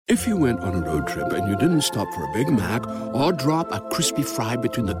If you went on a road trip and you didn't stop for a Big Mac or drop a crispy fry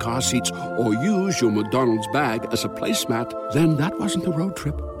between the car seats or use your McDonald's bag as a placemat, then that wasn't a road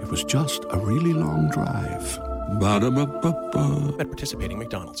trip. It was just a really long drive. Ba-da-ba-ba-ba. At participating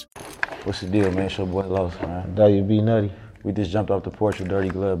McDonald's. What's the deal, man? It's your boy Los, man. DGB Nutty. We just jumped off the porch with Dirty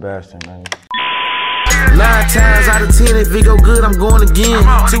Glove Bastard, man. 9 times out of 10, if it go good, I'm going again.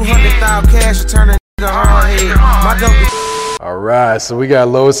 200,000 cash to turn a nigga hard head. My dope. All right, so we got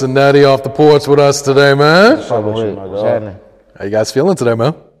Lois and Nutty off the porch with us today, man. What's happening? How you guys feeling today,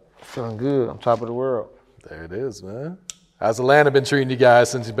 man? Feeling good. I'm top of the world. There it is, man. How's Atlanta been treating you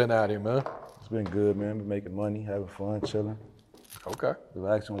guys since you've been out here, man? It's been good, man. Been making money, having fun, chilling. Okay.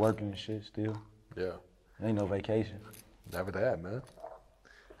 Relaxing, working and shit still. Yeah. Ain't no vacation. Never that, man.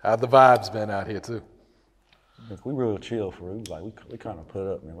 How the vibes been out here, too? Look, we real chill for real. Like, we kind of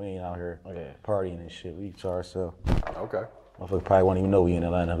put up, man. We ain't out here partying and shit. We to ourselves. Okay. Motherfuckers probably won't even know we in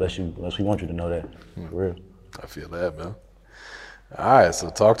Atlanta unless we want you to know that. For real. I feel that, man. All right, so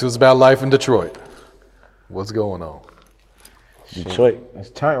talk to us about life in Detroit. What's going on? Detroit.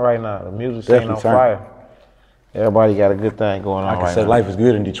 It's turned right now. The music scene on fire. Everybody got a good thing going on right now. I can say life is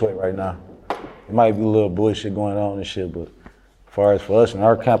good in Detroit right now. It might be a little bullshit going on and shit, but as far as for us and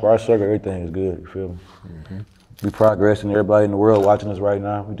our camp, our circle, everything is good, you feel me? Mm-hmm. We progressing, everybody in the world watching us right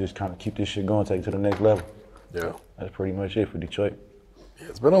now. We just kind of keep this shit going, take it to the next level. Yeah. That's pretty much it for Detroit. Yeah,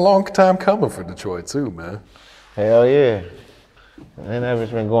 it's been a long time coming for Detroit too, man. Hell yeah. And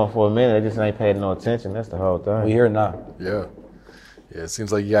it's been going for a minute. They just ain't paid no attention. That's the whole thing. We here now. Yeah. Yeah, it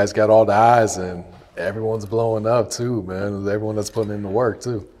seems like you guys got all the eyes and everyone's blowing up too, man. Everyone that's putting in the work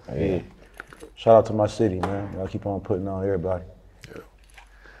too. Yeah. Shout out to my city, man. Y'all keep on putting on everybody. Yeah.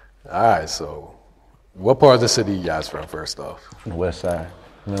 All right, so what part of the city you guys from first off? From the west side.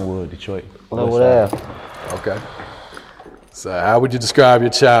 Linwood, Detroit. Linwood. Okay. So how would you describe your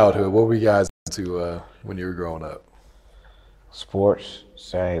childhood? What were you guys into when you were growing up? Sports,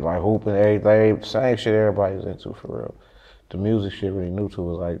 same, like hooping, everything, same shit everybody was into for real. The music shit really new to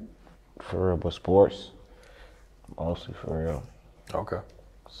was like, for real, but sports, mostly for real. Okay.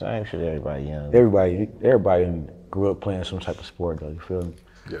 Same shit everybody young. Everybody grew up playing some type of sport though, you feel me?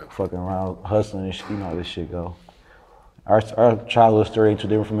 Yeah. Fucking around, hustling and shit, you know how this shit go. Our childhood story ain't too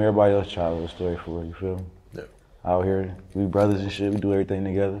different from everybody else's childhood story for real, you feel me? Yeah. Out here, we brothers and shit, we do everything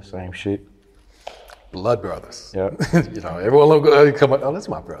together, same shit. Blood brothers. Yep. You know, everyone will come up, oh, that's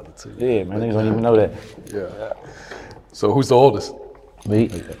my brother too. Yeah, man, niggas don't even know that. Yeah. So who's the oldest? Me.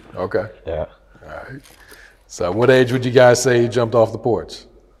 Okay. Yeah. All right. So at what age would you guys say you jumped off the porch?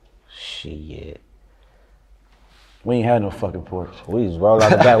 Shit. We ain't had no fucking porch. We was rolling out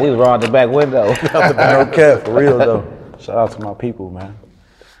the back. We was rolling out the back window. No cap, for real though. Shout out to my people, man.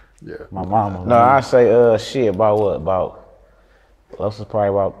 Yeah. My mama. No, man. I say shit about what? About us was probably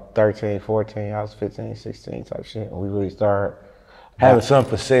about 13, 14, I was 15, 16 type shit. And we really started having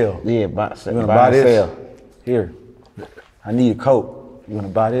something for sale. Yeah, you wanna buy this? Sale. Here. I need a coat. You wanna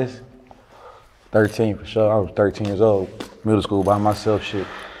buy this? 13 for sure. I was 13 years old. Middle school by myself shit.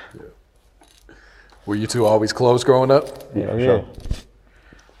 Were you two always close growing up? Yeah, sure.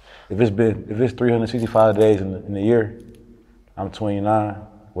 If it's 365 days in the year, I'm 29,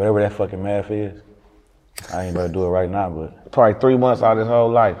 whatever that fucking math is. I ain't about to do it right now, but probably 3 months out of his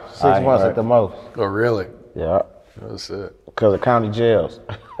whole life. 6 months at the most. Oh, really? Yeah. That's it. Because of county jails.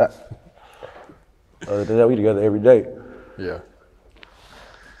 Other than that, we together every day. Yeah.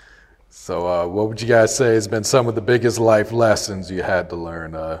 So what would you guys say has been some of the biggest life lessons you had to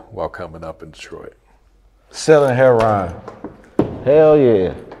learn while coming up in Detroit? Selling heroin. Hell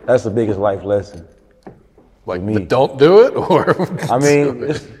yeah. That's the biggest life lesson. Like, but don't do it? Or I mean,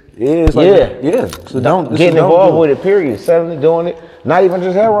 it's like, yeah. So don't getting involved with it, period. Selling it, doing it. Not even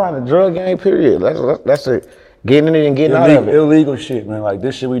just heroin, the drug game, period. That's it. Getting in it and getting out of it. Illegal shit, man. Like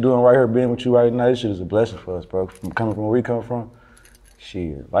this shit we doing right here, being with you right now, this shit is a blessing for us, bro. Coming from where we come from,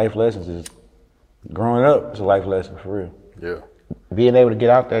 shit. Life lessons is growing up. It's a life lesson for real. Yeah. Being able to get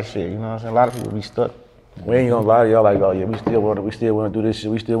out that shit, you know what I'm saying? A lot of people be stuck. We ain't gonna lie to y'all like, oh yeah, we still wanna do this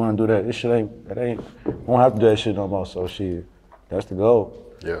shit, we still wanna do that. This shit ain't, we don't have to do that shit no more, so shit, that's the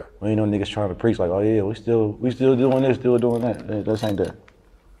goal. Yeah. We ain't no niggas trying to preach like, oh yeah, we still doing this, still doing that. That ain't that.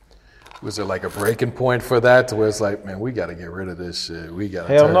 Was there like a breaking point for that to where it's like, man, we gotta get rid of this shit. We gotta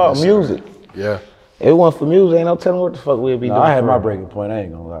Hell no, music. Yeah. If it wasn't for music, ain't no telling what the fuck we'd be doing. I had my breaking point, I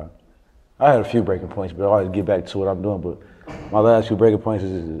ain't gonna lie. I had a few breaking points, but I always get back to what I'm doing, but my last few breaking points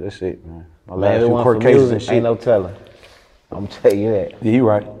is that's it, man. My last few court cases and shit. Ain't no telling. I'm tell you that. Yeah, you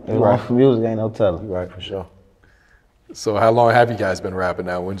right. If it wasn't for music, ain't no telling. You right, for sure. So how long have you guys been rapping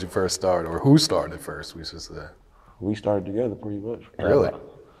now? When did you first start? Or who started first, we should say? We started together pretty much. Really?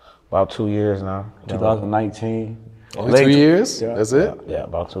 About 2 years now. 2019. Only 2 years? Yeah. That's it? Yeah,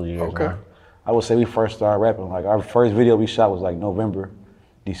 about 2 years Okay. now. I would say we first started rapping. Like our first video we shot was like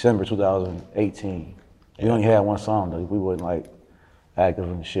December 2018. We only had one song though. We wasn't like active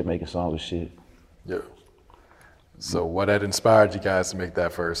and shit, making songs and shit. Yeah. So what had inspired you guys to make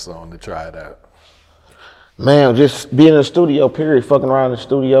that first song, to try it out? Man, just being in the studio, period, fucking around in the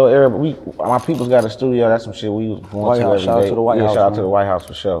studio. My people's got a studio. That's some shit we was going White to House, every shout out day. to the White House, Shout out man. to the White House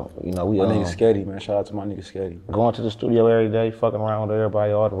for sure. You know, we My nigga Sketty, man. Shout out to my nigga Sketty. going to the studio every day, fucking around with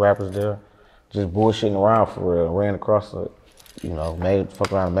everybody, all the rappers there, just bullshitting around for real. Ran across the, fucking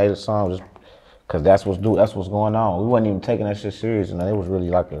around and made a song just because that's what's going on. We wasn't even taking that shit serious, and it was really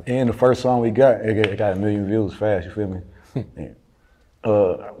like a. And the first song we got, it got 1 million views fast. You feel me? And, we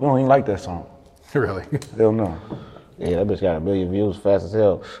don't even like that song. Really? Hell no. Yeah, that bitch got 1 million views fast as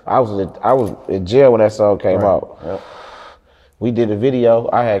hell. I was in jail when that song came out. Yep. We did a video.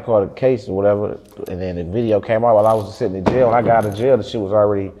 I had caught a case or whatever, and then the video came out while I was sitting in jail. When I got out of jail, the shit was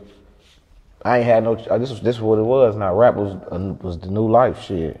already. I ain't had no. This was what it was. Now rap was the new life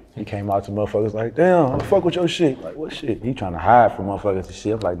shit. He came out to motherfuckers like, damn, I fuck with your shit. Like, what shit? He trying to hide from motherfuckers and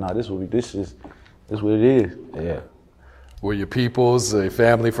shit. I'm like, nah, this what it is. Yeah. Were your peoples,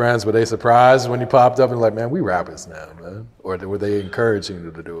 family, friends, were they surprised when you popped up and like, man, we rappers now, man? Or were they encouraging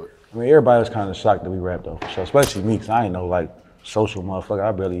you to do it? I mean, everybody was kind of shocked that we rap though, for sure. Especially me, cause I ain't no like social motherfucker.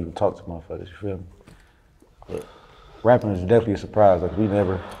 I barely even talk to motherfuckers. You feel me? But rapping is definitely a surprise. Like we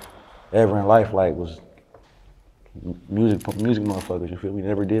never, ever in life like was music motherfuckers. You feel me? We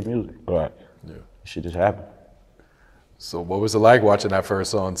never did music. Right. Yeah. Shit just happened. So what was it like watching that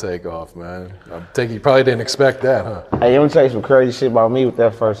first song take off, man? I'm taking you probably didn't expect that, huh? Hey, let me tell you some crazy shit about me with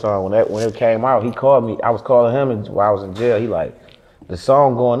that first song. When it came out, he called me. I was calling him while I was in jail. He like, the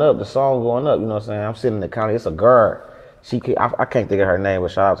song going up. You know what I'm saying? I'm sitting in the county. It's a guard. I can't think of her name, but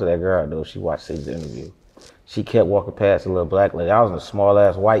shout out to that girl though. She watched C's interview. She kept walking past a little black lady. I was in a small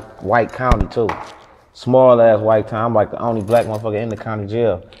ass white county too. Small ass white town. I'm like the only black motherfucker in the county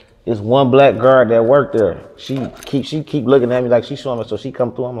jail. It's one black guard that worked there. She keep looking at me like she's showing me. So she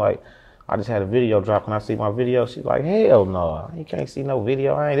come through. I'm like, I just had a video drop. Can I see my video? She's like, hell no, you can't see no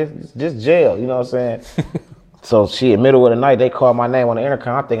video. It's just jail. You know what I'm saying? So she, in the middle of the night, they called my name on the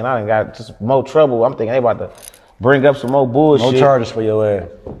intercom. I'm thinking I done got just more trouble. I'm thinking they about to bring up some more bullshit. No charges for your ass.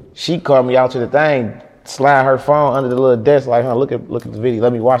 She called me out to the thing, slide her phone under the little desk, like, huh, look at the video.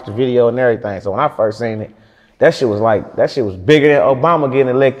 Let me watch the video and everything. So when I first seen it, that shit was bigger than Obama getting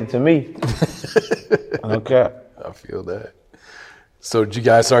elected to me. Okay. I feel that. So did you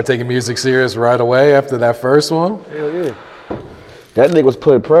guys start taking music serious right away after that first one? Hell yeah. That nigga was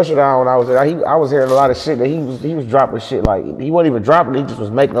putting pressure down when I was there. I was hearing a lot of shit that he was dropping shit like he wasn't even dropping. He just was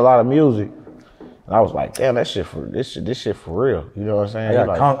making a lot of music, and I was like, damn, this shit for real. You know what I'm saying?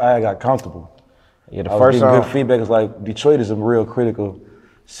 I got comfortable. Yeah, the I was first getting song. good feedback. Is like Detroit is a real critical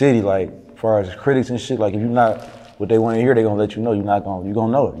city. Like as far as critics and shit. Like if you're not what they want to hear, they gonna let you know. You're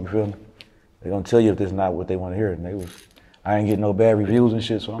gonna know it. You feel me? They gonna tell you if it's not what they want to hear. And I ain't getting no bad reviews and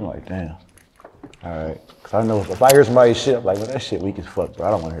shit. So I'm like, damn. All right. Cause I know if I hear somebody's shit, I'm like, well, that shit weak as fuck, bro.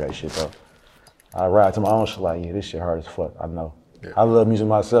 I don't want to hear that shit, though. I ride to my own shit like, yeah, this shit hard as fuck. I know. Yeah. I love music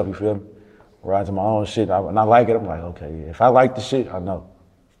myself, you feel me? Ride to my own shit. And I like it, I'm like, okay, yeah. If I like the shit, I know.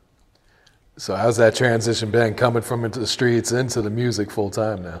 So how's that transition been coming from into the streets into the music full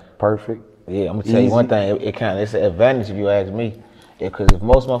time now? Perfect. Yeah, I'm gonna tell you one thing. It's an advantage if you ask me. Because if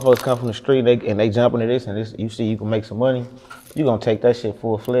most motherfuckers come from the street and they jump into this and this, you see you can make some money, you gonna take that shit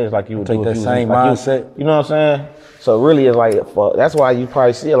full fledged like you would take do that same mindset. You know what I'm saying? So really, it's like that's why you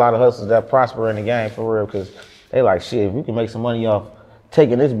probably see a lot of hustlers that prosper in the game for real, because they like shit. If you can make some money off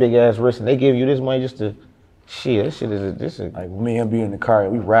taking this big ass risk, and they give you this money just to shit. This is like me and him be in the car.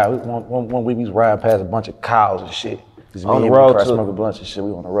 We ride. One week we was riding past a bunch of cows and shit. Just on me the and road car, smoking blunts and shit.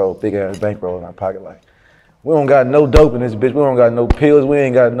 We on the road, big ass bankroll in our pocket. Like we don't got no dope in this bitch. We don't got no pills. We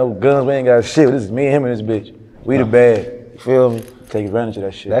ain't got no guns. We ain't got shit. This is me and him and this bitch. We the bad. You feel me? Take advantage of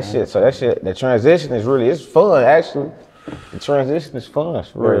that shit. That shit. So that shit. The transition is it's fun actually. The transition is fun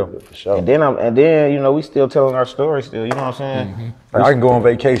for real. For sure. And then you know we still telling our story still. You know what I'm saying? Mm-hmm. Like, I can go on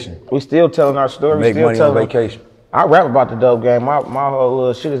vacation. We still telling our story. Make still money on vacation. I rap about the dope game. My whole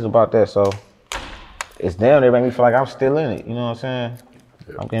little shit is about that. So it's damn near make me feel like I'm still in it. You know what I'm saying?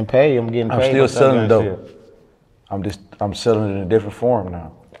 Yeah. I'm getting paid. I'm still selling dope. I'm selling it in a different form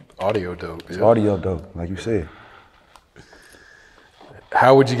now. Audio dope. It's audio dope, like you said.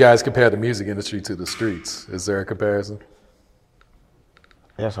 How would you guys compare the music industry to the streets? Is there a comparison?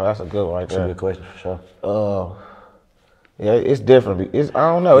 Yeah, so that's a good one right there. That's a good question for sure. Yeah, it's different. I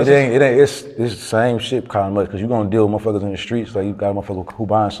don't know. It's the same shit kind of much because you're gonna deal with motherfuckers in the streets. Like you got a motherfucker who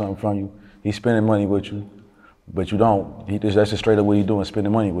buying something from you. He's spending money with you, but you don't. That's just straight up what he doing,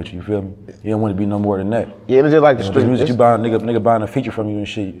 spending money with you. You feel me? You don't want to be no more than that. Yeah, it's just like the The street. music you buying, nigga buying a feature from you and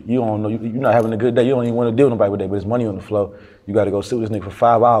shit. You don't know. You're not having a good day. You don't even want to deal with nobody with that. But it's money on the floor. You got to go sit with this nigga for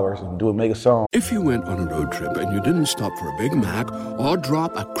 5 hours and make a song. If you went on a road trip and you didn't stop for a Big Mac or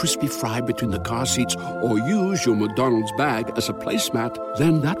drop a crispy fry between the car seats or use your McDonald's bag as a placemat,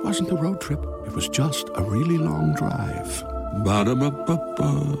 then that wasn't a road trip. It was just a really long drive.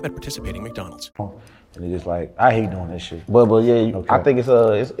 Ba-da-ba-ba-ba. At participating McDonald's. And it's just like, I hate doing that shit. But yeah, I think it's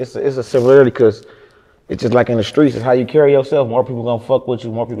a similarity because it's just like in the streets. It's how you carry yourself. More people gonna fuck with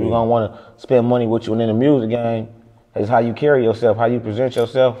you. More people gonna want to spend money with you. And in the music game, it's how you carry yourself, how you present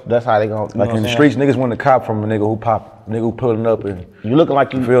yourself. That's how they gonna. Like in the streets, niggas want to cop from a nigga who pulling up and you looking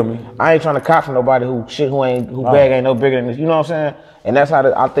like you feel me. I ain't trying to cop from nobody who bag ain't no bigger than this. You know what I'm saying? And that's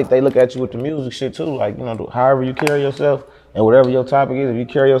how I think they look at you with the music shit too. Like however you carry yourself and whatever your topic is, if you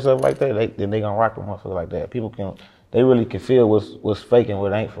carry yourself like that, then they gonna rock with motherfucker like that. They really can feel what's fake and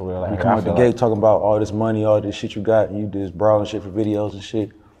what ain't for real. Like, you come out the gate talking about all this money, all this shit you got, and you just brawling shit for videos and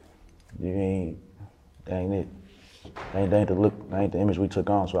shit. That ain't it. That ain't the look, that ain't the image we took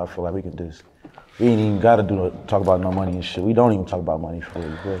on. So I feel like we ain't even gotta talk about no money and shit. We don't even talk about money for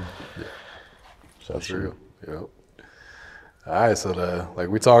real. Yeah. So That's real. Yep. All right, so like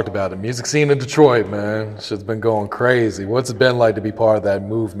we talked about, the music scene in Detroit, man, shit's been going crazy. What's it been like to be part of that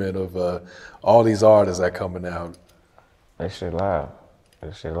movement of all these artists that coming out? That shit live.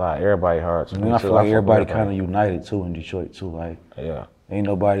 Everybody hard. I feel like everybody kind of united too in Detroit too. Like, yeah, ain't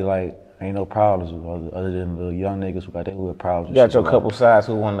no problems other than the young niggas who got their little problems. You got your couple sides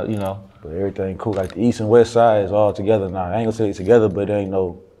who want to, But everything cool. Like the east and west side is all together now. I ain't gonna say it's together, but there ain't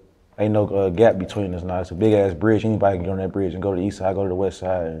no gap between us now. It's a big ass bridge. Anybody can get on that bridge and go to the east side, go to the west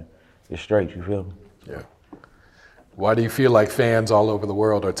side, and it's straight. You feel me? Yeah. Why do you feel like fans all over the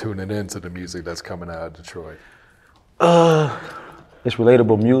world are tuning into the music that's coming out of Detroit? It's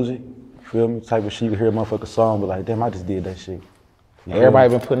relatable music. You feel me? Type of shit you can hear a motherfucker song, but like, damn, I just did that shit. Everybody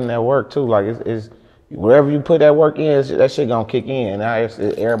been putting that work too. Like it's wherever you put that work in, that shit gonna kick in. And now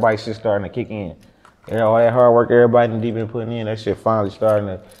everybody's shit starting to kick in. All that hard work everybody deep been putting in, that shit finally starting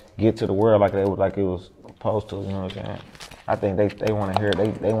to get to the world like it was supposed to. You know what I'm saying? I think they want to hear.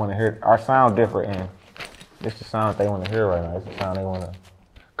 They want to hear our sound different, and it's the sound they want to hear right now. It's the sound they want to.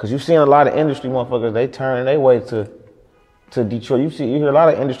 Cause you seen a lot of industry motherfuckers. They turn their way to Detroit. You hear a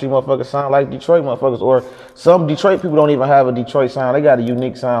lot of industry motherfuckers sound like Detroit motherfuckers, or some Detroit people don't even have a Detroit sound. They got a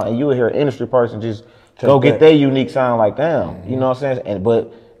unique sound, and you will hear an industry person just go get their unique sound like them. Mm-hmm. You know what I'm saying?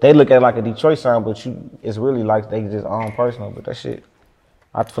 But they look at it like a Detroit sound, but it's really like they just own personal. But that shit,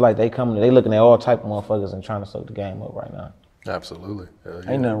 I feel like they looking at all type of motherfuckers and trying to suck the game up right now. Absolutely.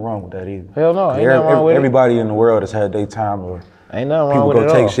 Yeah. Ain't nothing wrong with that either. Hell no, ain't nothing wrong with everybody in the world has had their time or. Ain't nothing wrong people with it.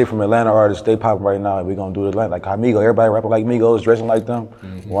 People go take shit from Atlanta artists, they popping right now, and we gonna do Atlanta. Like Amigo, everybody rapping like Migos, dressing like them.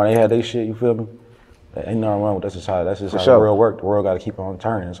 Mm-hmm. When they had their shit, you feel me? Ain't nothing wrong with that. That's just how the world works. The world gotta keep on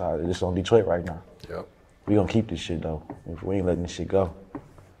turning. It's just on Detroit right now. Yep. We gonna keep this shit though. If we ain't letting this shit go.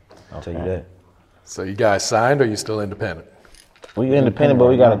 I'll tell you that. So you guys signed or you still independent? We independent, but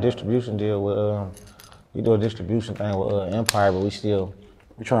we got a distribution deal with we do a distribution thing with Empire, but we still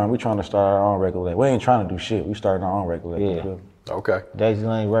we trying to start our own record label. We ain't trying to do shit. We starting our own record label. Yeah. Okay. Daisy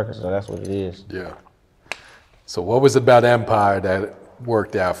Lane Records, so that's what it is. Yeah. So what was it about Empire that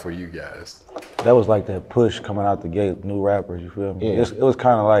worked out for you guys? That was like that push coming out the gate, new rappers, you feel me? Yeah. It was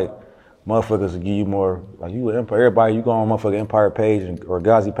kind of like motherfuckers to give you more, like you with Empire, everybody, you go on motherfucking Empire page or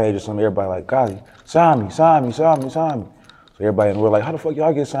Ghazi page or something, everybody like, Ghazi, sign me. So everybody in the world like, how the fuck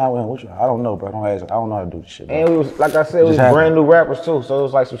y'all get signed with him? I don't know, bro. I don't know how to do this shit. Bro. And it was, like I said, it was brand new rappers too, so it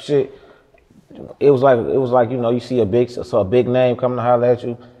was like some shit. It was like you see a big name coming to holler at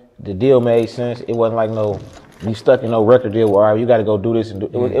you. The deal made sense. It wasn't like you stuck in no record deal where you got to go do this and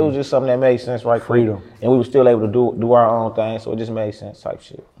do. It was just something that made sense, right? Freedom. And we were still able to do our own thing, so it just made sense type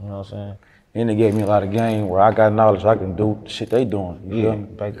shit. You know what I'm saying? And it gave me a lot of game where I got knowledge. I can do the shit they doing. You feel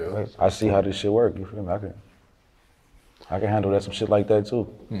me? I see how this shit work. You feel me? I can handle some shit like that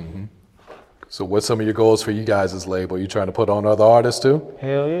too. Mm-hmm. So what's some of your goals for you guys' label? You trying to put on other artists too?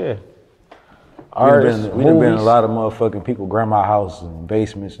 Hell yeah. We done been in a lot of motherfucking people, grandma houses and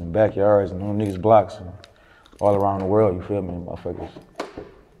basements and backyards and them niggas blocks and all around the world, you feel me, motherfuckers. A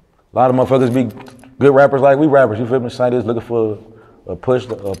lot of motherfuckers be good rappers like we rappers, you feel me? Scientists looking for a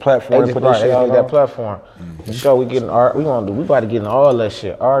platform to put that shit out on. That platform. Mm-hmm. The show we getting art, we about to get into all that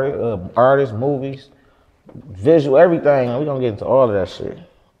shit. Artists, movies, visual, everything. We gonna get into all of that shit.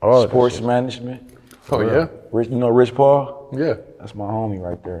 Sports management. Oh yeah. Rich, you know Rich Paul? Yeah. That's my homie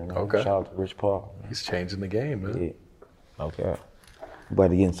right there. Man. Okay. Shout out to Rich Paul. Man. He's changing the game, man. Yeah. Okay. But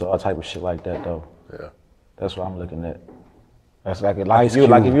to get into all type of shit like that though. Yeah. That's what I'm looking at. That's like if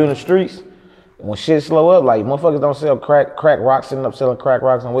you're in the streets, when shit slow up, like motherfuckers don't sell crack rocks, sitting up selling crack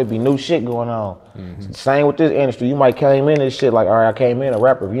rocks, and there be new shit going on. Mm-hmm. Same with this industry. You might came in this shit like, all right, I came in a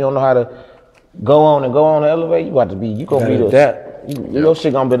rapper. If you don't know how to go on and elevate, you gonna be adapt. Your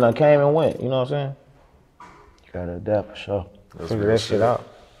shit gonna be done came and went. You know what I'm saying? You gotta adapt for sure. Figure that shit out.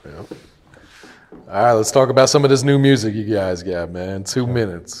 Yep. All right, let's talk about some of this new music you guys got, man. 2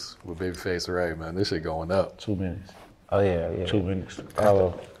 minutes with Babyface Ray, man. This shit going up. 2 minutes. Oh yeah. 2 minutes.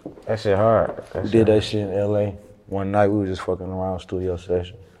 That shit hard. We did that shit in LA. One night we was just fucking around studio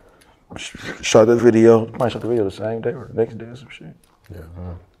session. Shot the video. Might shot the video the same day or the next day or some shit. Yeah.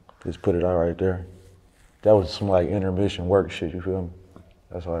 Just put it out right there. That was some like intermission work shit, you feel me?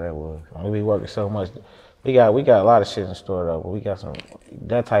 That's all that was. We be working so much. We got a lot of shit in store though, but we got some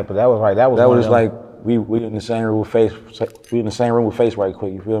that was like we in the same room with Face. We in the same room with Face right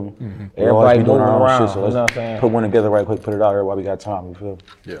quick, you feel me? Mm-hmm. Everybody moving around, shit, so let's you know what I'm saying? put one together right quick, put it out here while we got time, you feel me?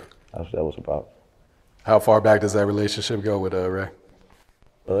 Yeah. That's what that was about. How far back does that relationship go with Ray?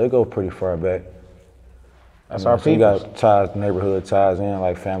 It go pretty far back. That's our people. We got ties, neighborhood ties, and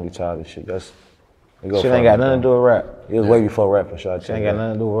like family ties and shit. Shit ain't got nothing to do with rap. It was way before rap for sure. Shit ain't got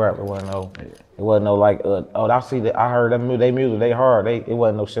nothing to do with rap. It wasn't no like, I see that. I heard them. They music. They hard. It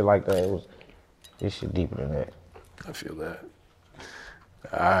wasn't no shit like that. This shit deeper than that. I feel that.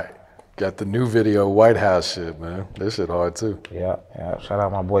 All right, got the new video, White House shit, man. This shit hard too. Yeah. Shout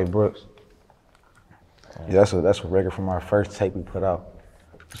out my boy Brooks. Yeah, that's a record from our first tape we put out.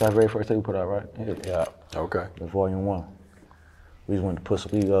 It's our very first tape we put out, right? Yeah. Okay. The volume 1. We just wanted to put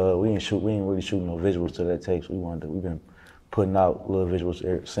some. We ain't really shooting no visuals to that tape. So we've been putting out little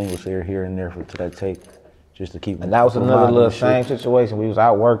visuals, singles here and there to that tape, just to keep. And that was another little same situation. We was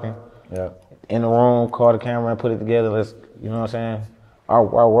out working. Yeah. In the room, call the camera and put it together. You know what I'm saying? Our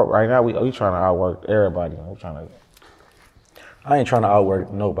work right now, we trying to outwork everybody. I ain't trying to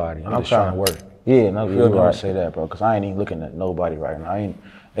outwork nobody. I'm just trying to work. Yeah, no, you feel me when I say that, bro? Because I ain't even looking at nobody right now.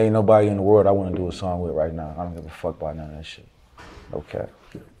 Ain't nobody in the world I want to do a song with right now. I don't give a fuck about none of that shit. Okay.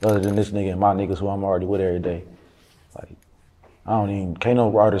 Other than this nigga and my niggas who I'm already with every day. Like, can't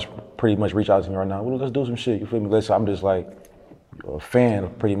no artist pretty much reach out to me right now. Well, let's do some shit, you feel me? I'm just like a fan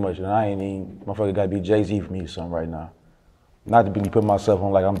pretty much, and I ain't even, motherfucker gotta be Jay-Z for me or something right now. Not to be putting myself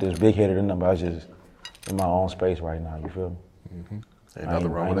on like I'm just big-headed than them, but I just in my own space right now, you feel me? Mm-hmm. Ain't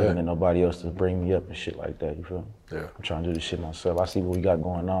nothing wrong with that. I ain't that. looking at nobody else to bring me up and shit like that, you feel me? Yeah. I'm trying to do this shit myself. I see what we got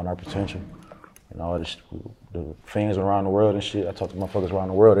going on, our potential. And all this, the fans around the world and shit. I talk to motherfuckers around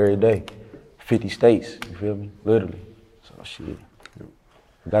the world every day. 50 states, you feel me? Literally. So shit.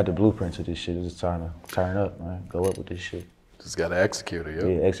 We got the blueprint to this shit. It's just time to turn up, man. Go up with this shit. Just gotta execute it, yo.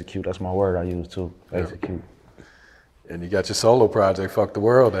 Yeah, execute. That's my word I use too. Execute. And you got your solo project, Fuck the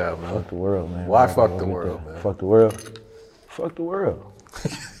World out, man. Fuck the world, man. Why fuck the world, man? Fuck the world. Fuck the world.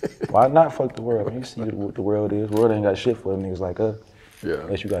 Why not fuck the world? You see what the world is. The world ain't got shit for niggas like us. Yeah.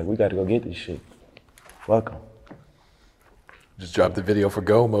 We got to go get this shit. Fuck them. Just dropped the video for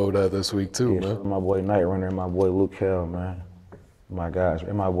Go Mode this week too, man. My boy Night Runner and my boy Luke Hell, man. My guys,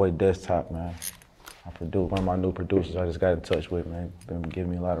 and my boy Desktop, man. One of my new producers I just got in touch with, man. Been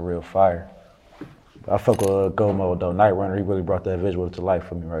giving me a lot of real fire. I fuck with Go Mode though. Night Runner, he really brought that visual to life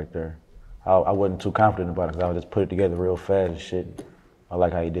for me right there. I wasn't too confident about it because I would just put it together real fast and shit. I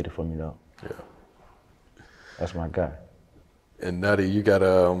like how he did it for me though. Yeah. That's my guy. And Nutty, you got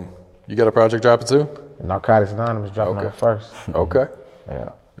a project dropping too? Narcotics Anonymous dropping on the first. Okay.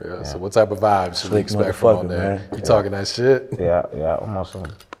 Yeah. So what type of vibes should we expect from on there? Man. You talking that shit? Yeah. I'm on some.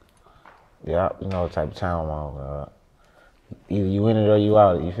 Yeah, you know what type of town I'm on. Either you in it or you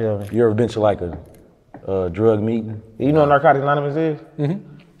out it. You feel me? You ever been to like a drug meeting? You know what Narcotics Anonymous is? Mm-hmm.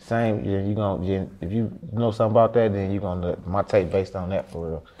 Same. If you know something about that, then you gonna my tape based on that for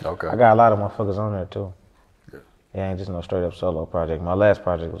real. Okay. I got a lot of motherfuckers on there too. Yeah, ain't just no straight up solo project. My last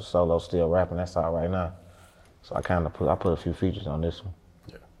project was solo, still rapping. That's out right now. So I put a few features on this one.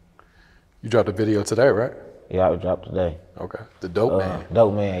 Yeah. You dropped a video today, right? Yeah, I dropped today. Okay. The Dope Man.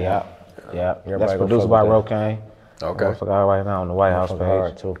 Dope Man, yeah. Everybody That's go produced fuck by with that. Rokane. Okay. Motherfucker out right now on the White House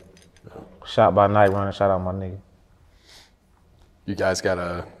Hard page. too. Shot by Night Runner. Shout out my nigga. You guys got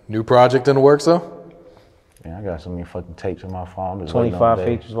a new project in the works though? Man, I got so many fucking tapes in my phone. I'm just waiting on 25 the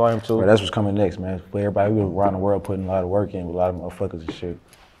day. features, volume 2. But that's what's coming next, man. For everybody, we around the world putting a lot of work in with a lot of motherfuckers and shit.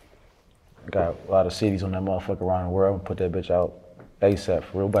 Got a lot of cities on that motherfucker around the world. Put that bitch out ASAP.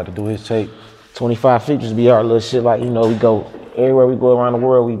 For real, about to do his tape. 25 features be our little shit. Like, we go everywhere we go around the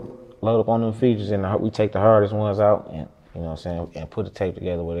world. We load up on them features, and we take the hardest ones out, and you know what I'm saying, and put the tape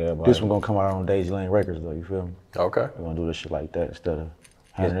together with everybody. This one gonna come out on Daisy Lane Records though. You feel me? Okay. We're gonna do this shit like that instead of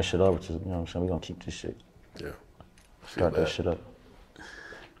handing this shit over to, you know what I'm saying. We gonna keep this shit. Yeah. Start that shit up.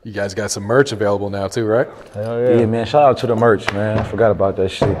 You guys got some merch available now too, right? Hell yeah. Yeah, man. Shout out to the merch, man. I forgot about that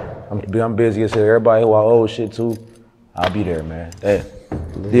shit. I'm busy as hell. Everybody who I owe shit to, I'll be there, man. Hey,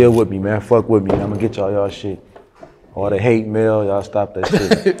 deal with me, man. Fuck with me. I'm gonna get y'all shit. All the hate mail, y'all stop that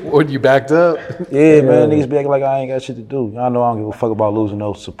shit. What, you backed up? Yeah, man. Niggas be acting like I ain't got shit to do. Y'all know I don't give a fuck about losing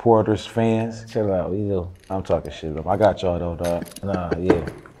those supporters, fans. Chill out, we do. I'm talking shit up. I got y'all though, dog. Nah, yeah.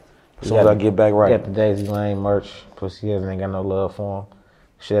 As soon as I get back right. Got the Daisy Lane merch. Pussy ass ain't got no love for him.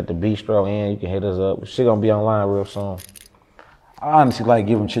 Shit at the bistro end, you can hit us up. Shit gonna be online real soon. I honestly like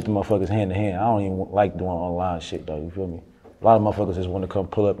giving shit to motherfuckers hand to hand. I don't even like doing online shit though, you feel me? A lot of motherfuckers just want to come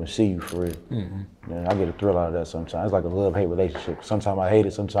pull up and see you for real. Mm-hmm. Man, I get a thrill out of that sometimes. It's like a love-hate relationship. Sometimes I hate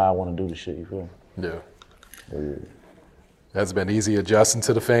it, sometimes I want to do the shit, you feel me? Yeah. Has it been easy adjusting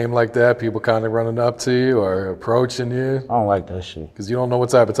to the fame like that? People kind of running up to you or approaching you? I don't like that shit. Because you don't know what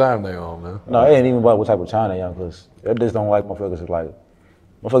type of time they on, man. No, it ain't even about what type of time they on, because I just don't like motherfuckers like,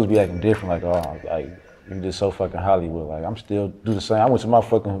 motherfuckers be acting different, like, oh, like, you just so fucking Hollywood. Like, I'm still do the same. I went to my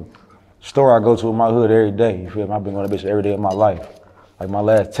fucking store I go to in my hood every day, you feel me? I've been going to that bitch every day of my life. Like, my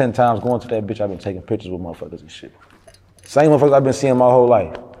last 10 times going to that bitch, I've been taking pictures with motherfuckers and shit. Same motherfuckers I've been seeing my whole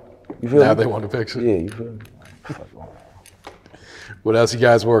life. You feel me? Now they want a picture? Yeah, you feel me? What else you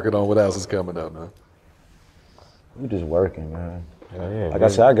guys working on? What else is coming up, man? We just working, man. Yeah, like I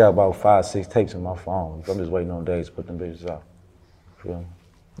said, I got about 5-6 tapes in my phone. I'm just waiting on days to put them bitches out. Feel me?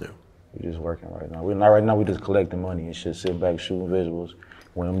 Yeah. We just working right now. We're not right now. We just collecting money and shit, sitting back shooting visuals.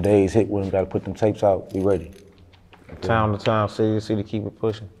 When them days hit, when we got to put them tapes out, we ready. Town to town, city to city, keep it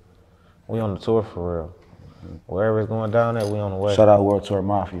pushing. We on the tour for real. Wherever it's going down there, we on the way. Shout out World Tour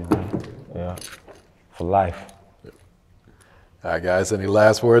Mafia, man. Yeah. For life. All right, guys, any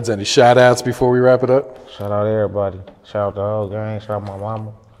last words, any shout outs before we wrap it up? Shout out everybody. Shout out the whole gang. Shout out my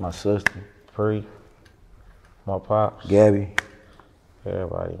mama. My sister. Pre. My pops. Gabby.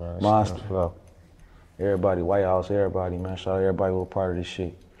 Everybody, man. Monster. Everybody, White House, everybody, man. Shout out to everybody who a part of this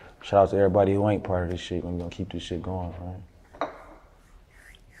shit. Shout out to everybody who ain't part of this shit. We're gonna keep this shit going, man.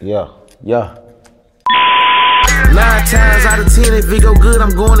 Yeah. Yeah. 9 times out of 10, if it go good, I'm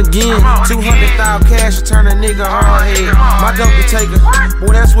going again. 200,000 cash to turn a nigga hard head. My donkey taker,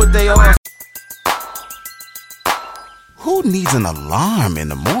 well, that's what they are. Who needs an alarm in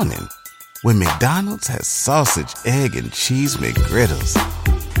the morning when McDonald's has sausage, egg, and cheese McGriddles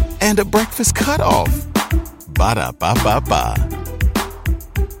and a breakfast cutoff? Ba-da-ba-ba-ba.